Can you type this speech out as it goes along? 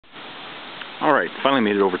Alright, finally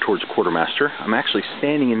made it over towards Quartermaster. I'm actually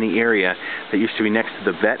standing in the area that used to be next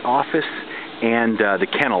to the vet office and the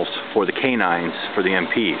kennels for the canines for the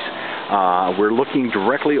MPs. We're looking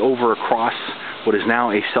directly over across what is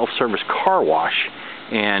now a self-service car wash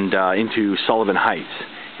and into Sullivan Heights.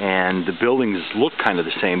 And the buildings look kind of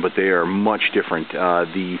the same, but they are much different.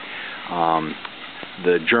 The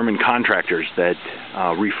German contractors that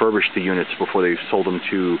refurbished the units before they sold them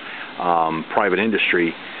to private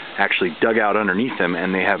industry actually dug out underneath them,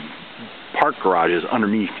 and they have park garages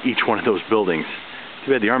underneath each one of those buildings.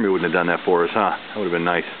 Too bad the Army wouldn't have done that for us, huh? That would have been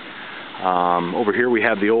nice. Over here we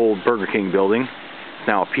have the old Burger King building. It's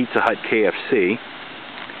now a Pizza Hut KFC.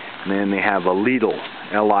 And then they have a Lidl,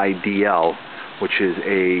 L-I-D-L, which is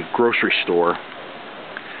a grocery store,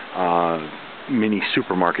 mini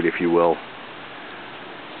supermarket, if you will,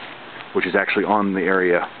 which is actually on the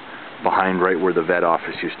area behind right where the vet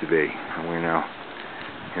office used to be. And we're now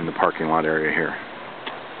in the parking lot area here.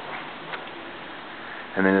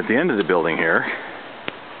 And then at the end of the building here,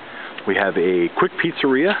 we have a quick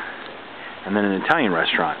pizzeria and then an Italian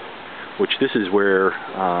restaurant, which this is where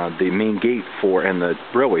the main gate for and the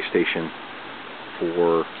railway station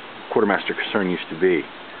for Quartermaster Kaserne used to be.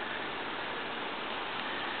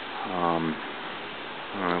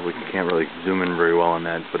 We can't really zoom in very well on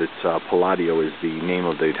that, but it's Palladio is the name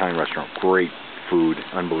of the Italian restaurant. Great food,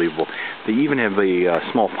 unbelievable. They even have a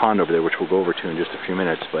small pond over there, which we'll go over to in just a few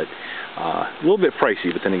minutes, but a little bit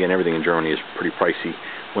pricey, but then again, everything in Germany is pretty pricey.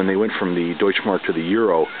 When they went from the Deutschmark to the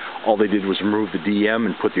Euro, all they did was remove the DM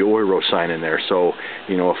and put the Euro sign in there. So,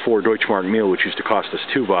 you know, a 4 Deutschmark meal, which used to cost us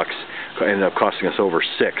 $2, ended up costing us over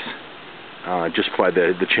 $6. Just by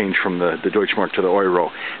the change from the Deutschmark to the Euro.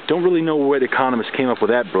 Don't really know what economists came up with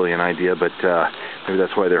that brilliant idea, but maybe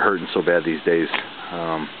that's why they're hurting so bad these days.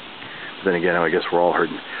 Then again, I guess we're all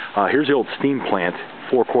hurting. Here's the old steam plant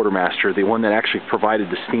for Quartermaster, the one that actually provided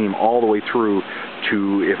the steam all the way through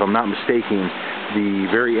to, if I'm not mistaken, the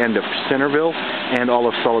very end of Centerville and all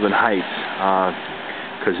of Sullivan Heights.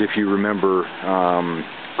 Because if you remember,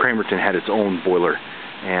 Cramerton had its own boiler,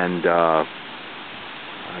 and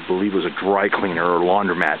I believe it was a dry cleaner or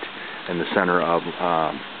laundromat in the center of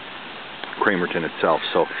Cramerton itself.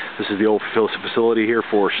 So this is the old facility here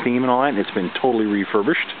for steam and all that, and it's been totally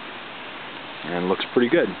refurbished and looks pretty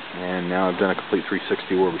good. And now I've done a complete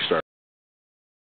 360 where we started.